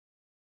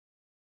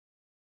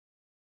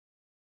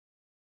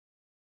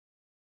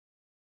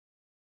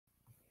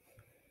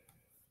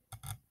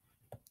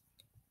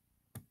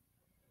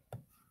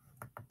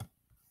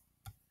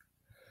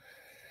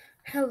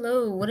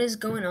Hello, what is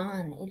going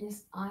on? It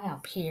is I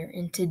up here,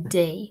 and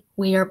today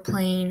we are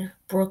playing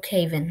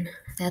Brookhaven.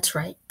 That's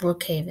right,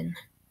 Brookhaven,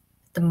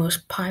 the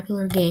most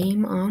popular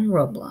game on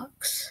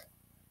Roblox.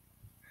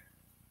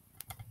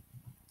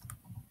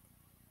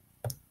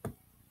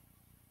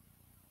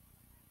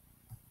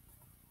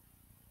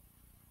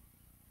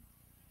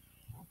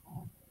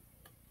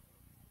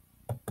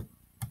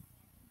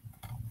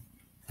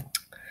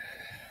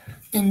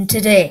 And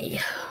today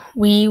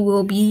we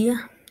will be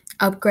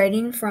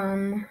upgrading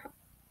from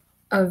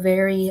a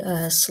very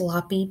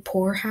sloppy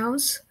poor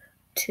house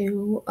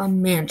to a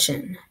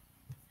mansion.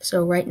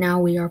 So right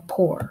now we are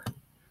poor,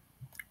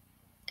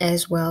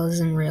 as well as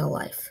in real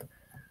life.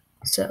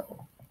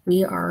 So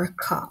we are a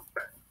cop.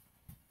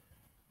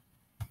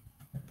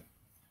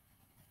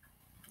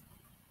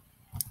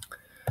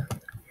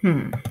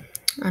 I'm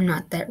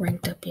not that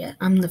ranked up yet.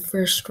 I'm the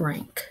first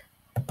rank.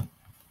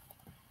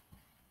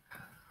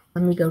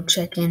 Let me go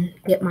check in,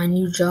 get my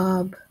new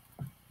job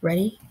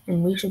ready,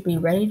 and we should be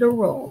ready to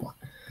roll.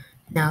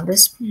 Now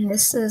this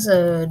is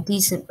a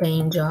decent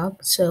paying job,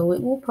 so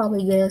it will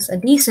probably get us a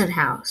decent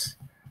house.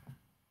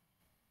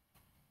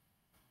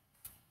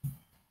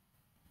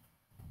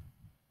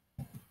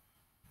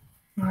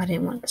 Oh, I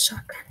didn't want the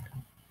shotgun.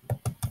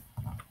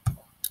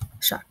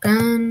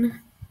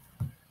 Shotgun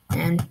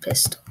and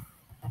pistol.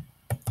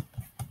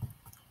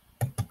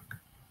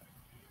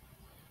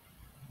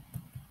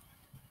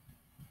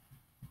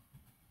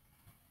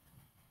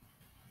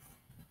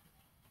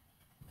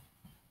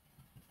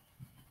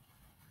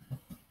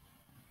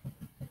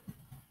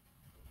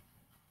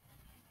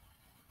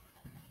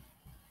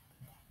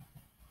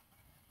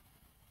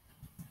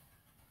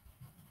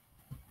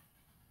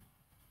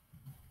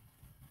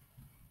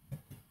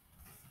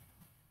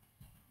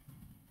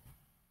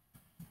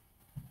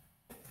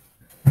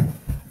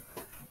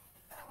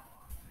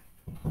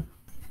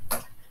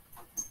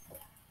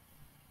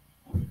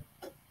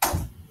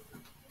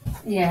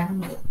 Yeah.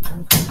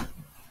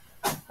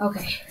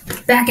 Okay,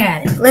 back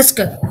at it. Let's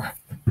go.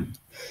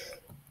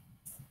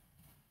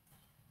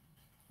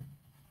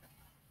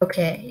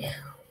 Okay,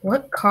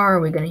 what car are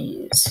we gonna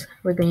use?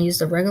 We're gonna use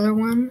the regular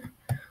one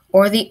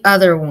or the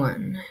other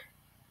one?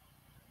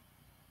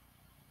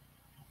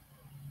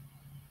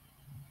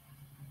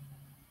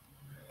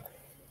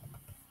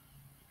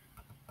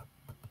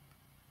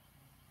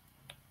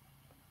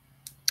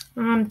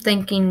 I'm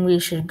thinking we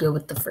should go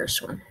with the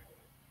first one.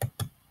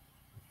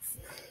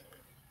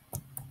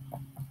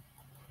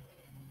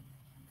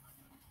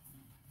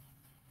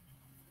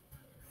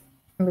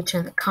 Let me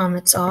turn the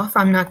comments off.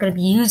 I'm not going to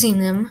be using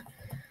them.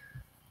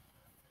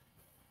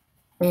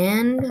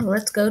 And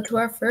let's go to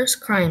our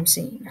first crime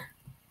scene.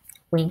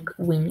 Wink,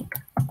 wink.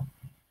 Let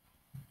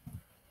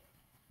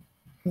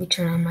me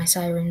turn on my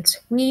sirens.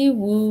 Wee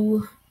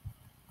woo.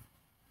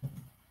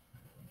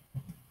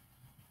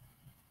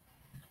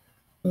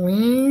 Wow,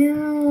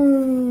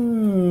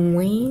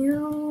 wow.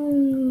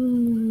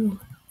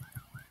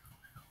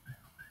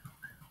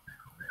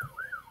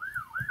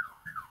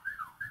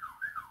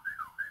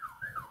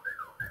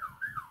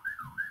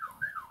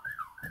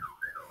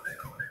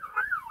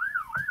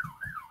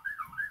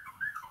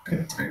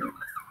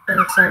 Turn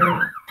the siren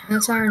off. Turn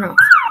the siren off.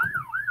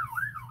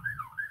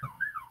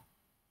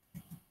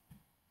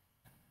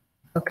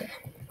 Okay.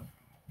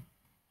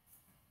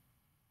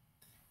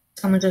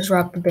 Someone just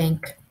robbed the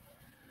bank.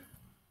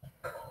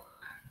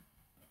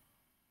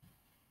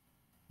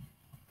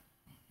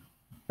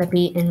 Let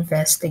me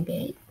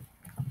investigate.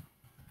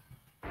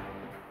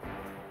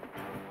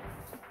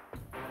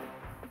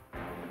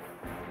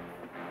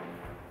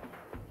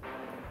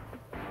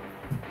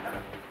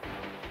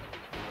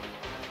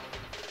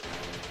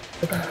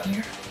 Go down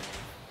here.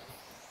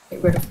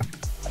 Get rid of it.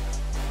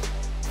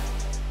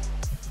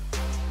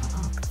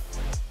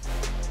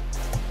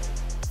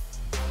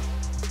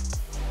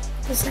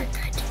 What is that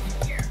guy doing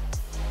here?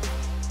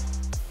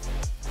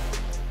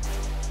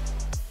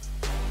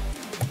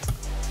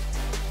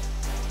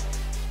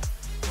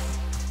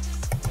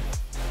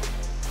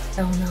 I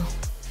don't know,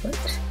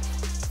 but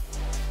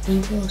he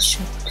will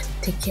shoot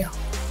to kill.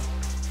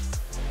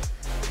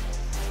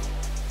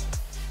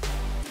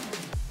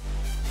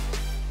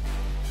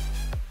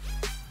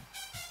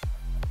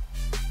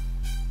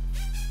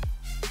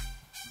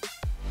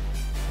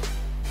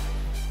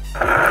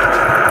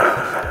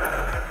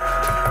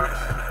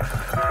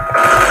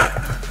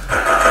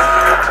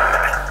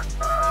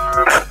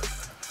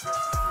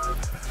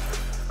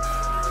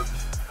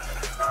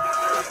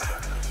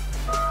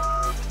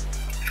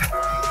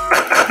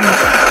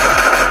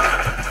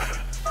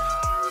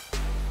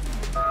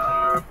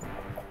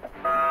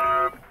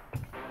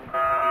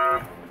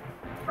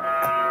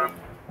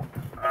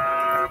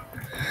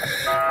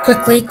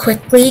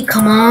 Quickly,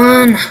 come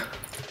on!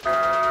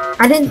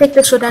 I didn't think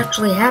this would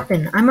actually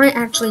happen. I might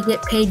actually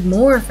get paid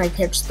more if I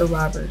catch the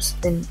robbers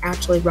than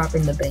actually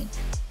robbing the bank.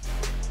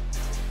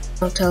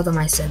 Don't tell them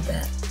I said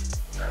that.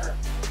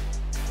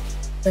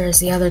 Where's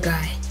the other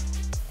guy?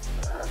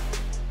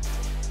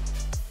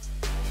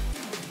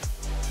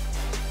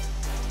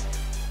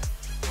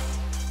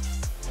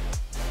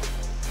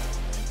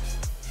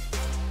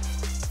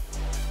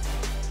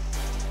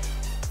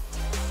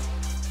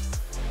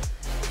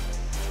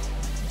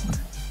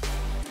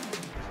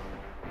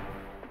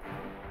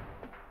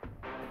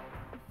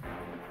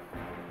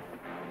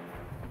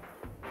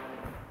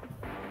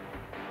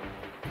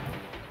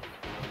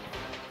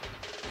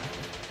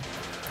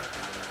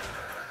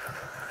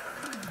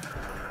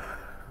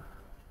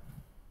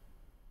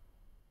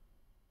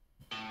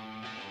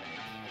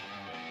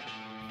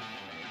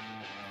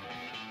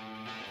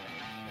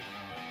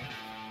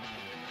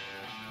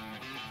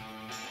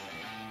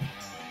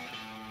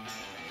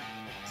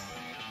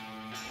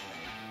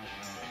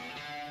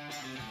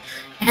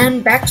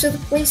 And back to the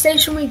police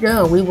station we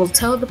go. We will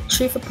tell the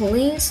chief of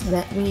police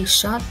that we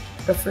shot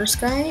the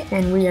first guy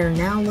and we are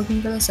now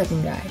looking for the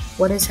second guy.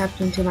 What is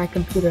happening to my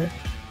computer?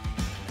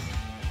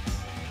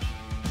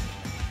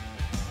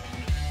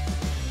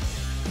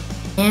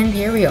 And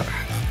here we are.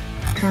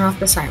 Turn off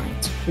the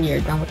sirens. We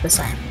are done with the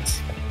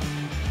sirens.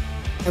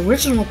 The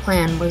original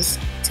plan was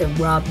to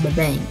rob the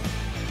bank,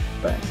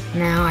 but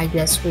now I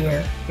guess we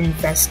are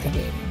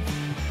investigating.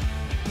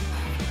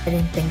 I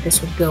didn't think this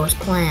would go as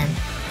planned.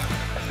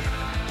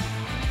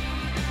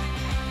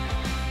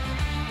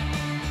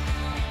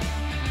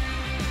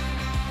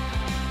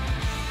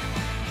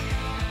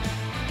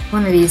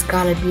 One of these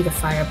gotta be the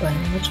fire button.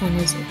 Which one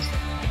is it?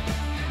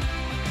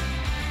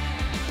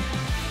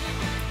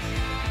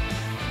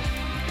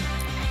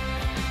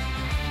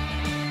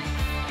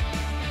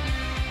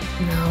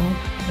 No,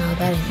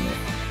 that ain't it.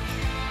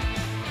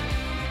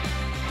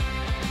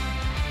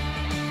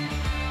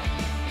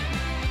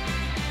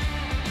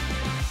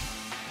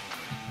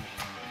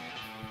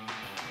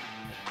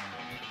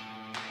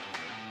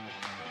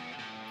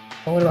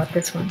 What about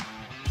this one?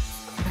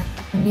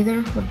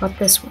 Neither? What about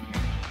this one?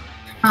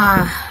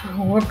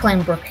 We're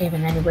playing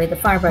Brookhaven anyway. The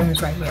fire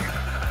button's right here.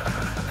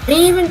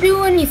 Didn't even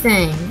do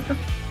anything!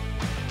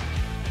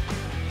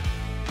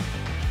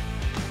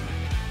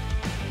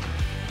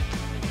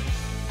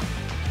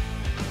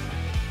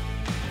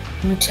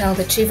 You tell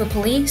the chief of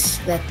police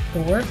that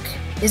the work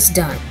is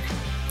done.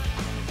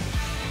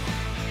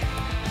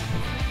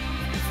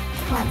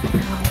 What the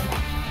hell?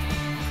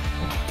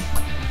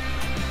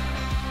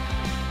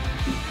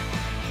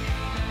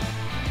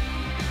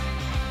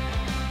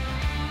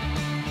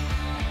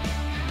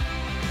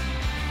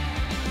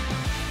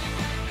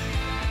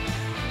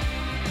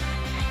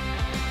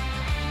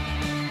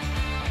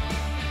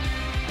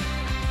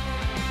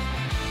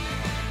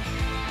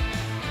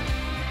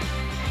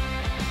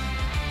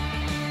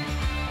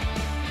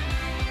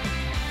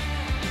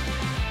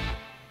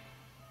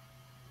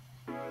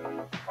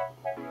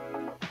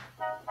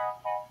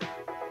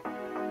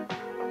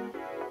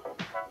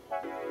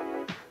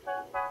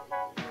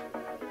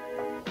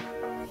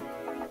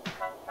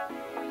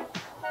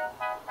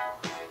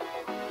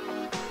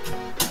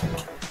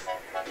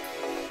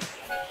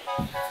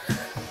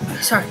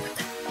 Sorry about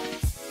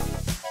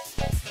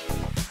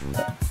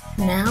that.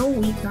 Now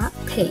we got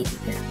paid.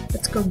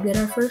 Let's go get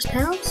our first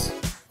house.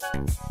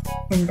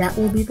 And that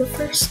will be the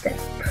first step.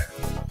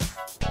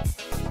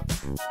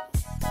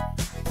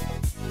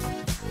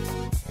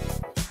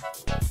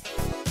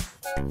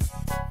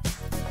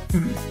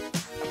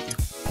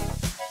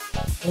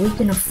 We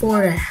can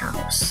afford a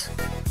house.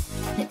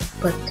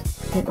 But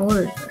in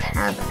order to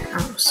have a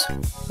house,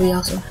 we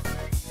also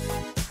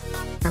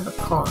have a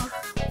car.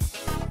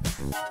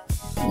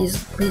 Use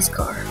the police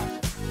car,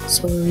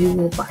 so we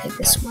will buy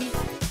this one.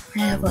 I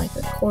have like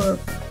a quarter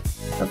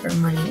of our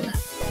money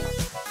left.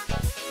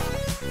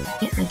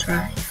 Can't I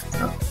drive?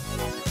 Oh.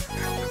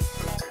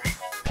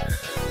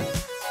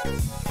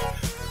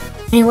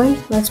 Anyway,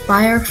 let's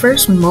buy our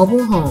first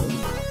mobile home,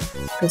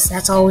 because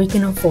that's all we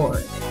can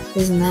afford.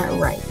 Isn't that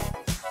right?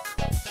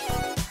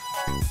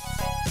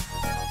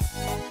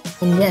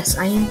 And yes,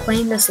 I am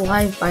playing this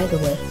live, by the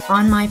way,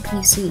 on my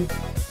PC.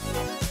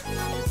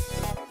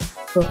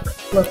 Look.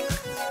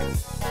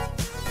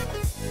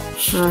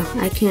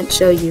 I can't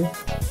show you,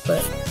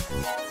 but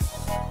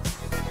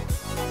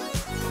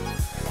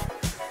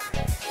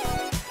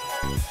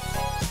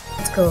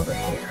let's go over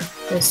here.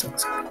 This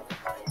looks good.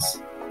 Nice.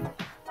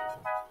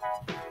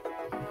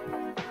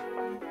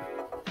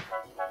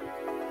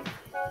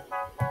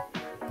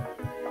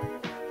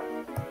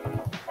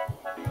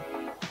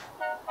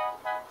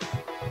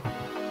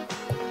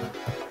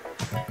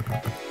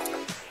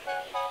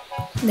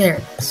 There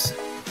it is.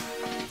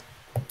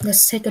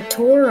 Let's take a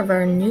tour of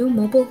our new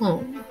mobile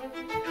home.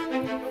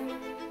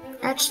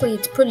 Actually,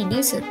 it's pretty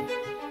decent.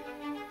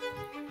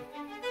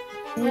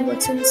 See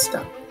what's in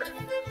stock.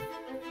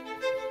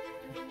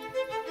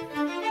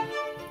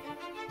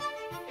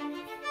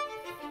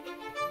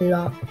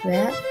 Lock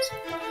that.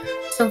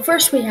 So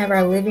first we have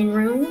our living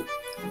room.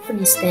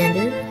 Pretty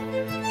standard.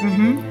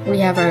 We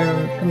have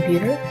our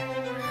computer.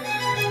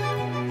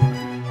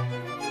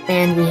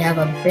 And we have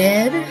a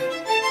bed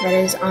that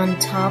is on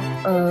top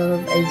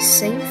of a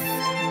safe.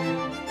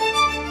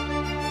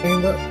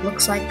 And what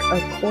looks like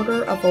a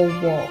quarter of a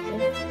wall.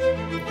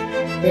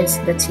 There's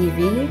the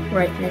TV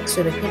right next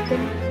to the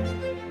kitchen.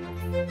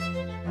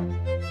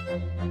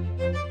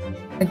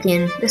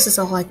 Again, this is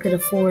all I could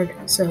afford,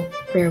 so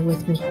bear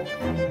with me.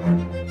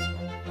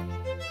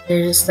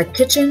 There's the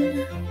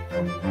kitchen.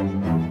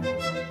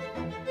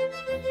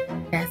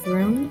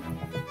 Bathroom.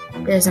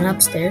 There's an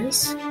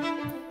upstairs.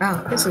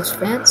 Wow, this is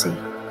fancy.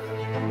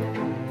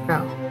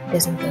 Oh, it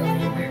doesn't go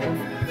anywhere.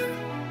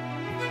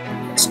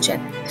 Let's check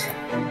it.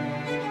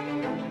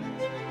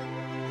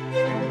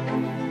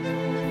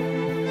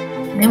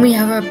 Then we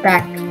have our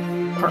back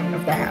part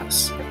of the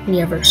house. We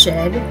have our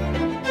shed,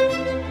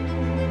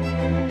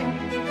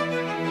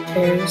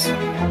 chairs,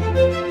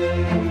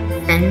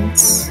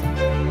 fence,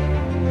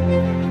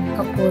 a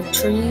couple of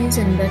trees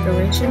and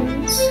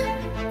decorations,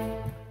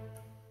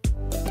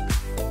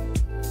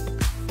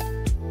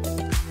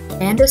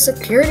 And a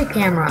security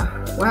camera.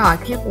 Wow, I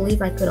can't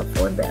believe I could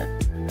afford that.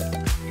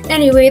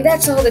 Anyway,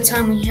 that's all the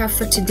time we have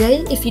for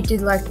today. If you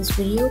did like this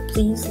video,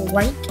 please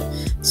like,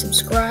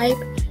 subscribe,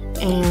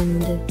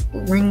 and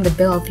ring the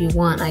bell if you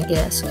want, I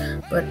guess.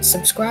 But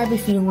subscribe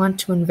if you want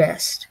to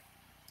invest.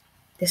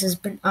 This has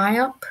been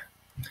IUP.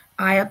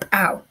 IUP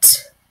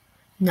out.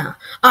 Nah,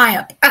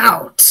 IUP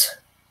out.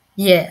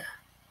 Yeah.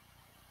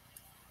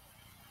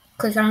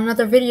 Click on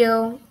another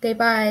video. Okay,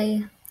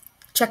 bye.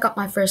 Check out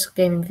my first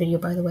gaming video,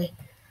 by the way.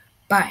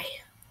 Bye.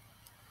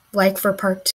 Like for part 2.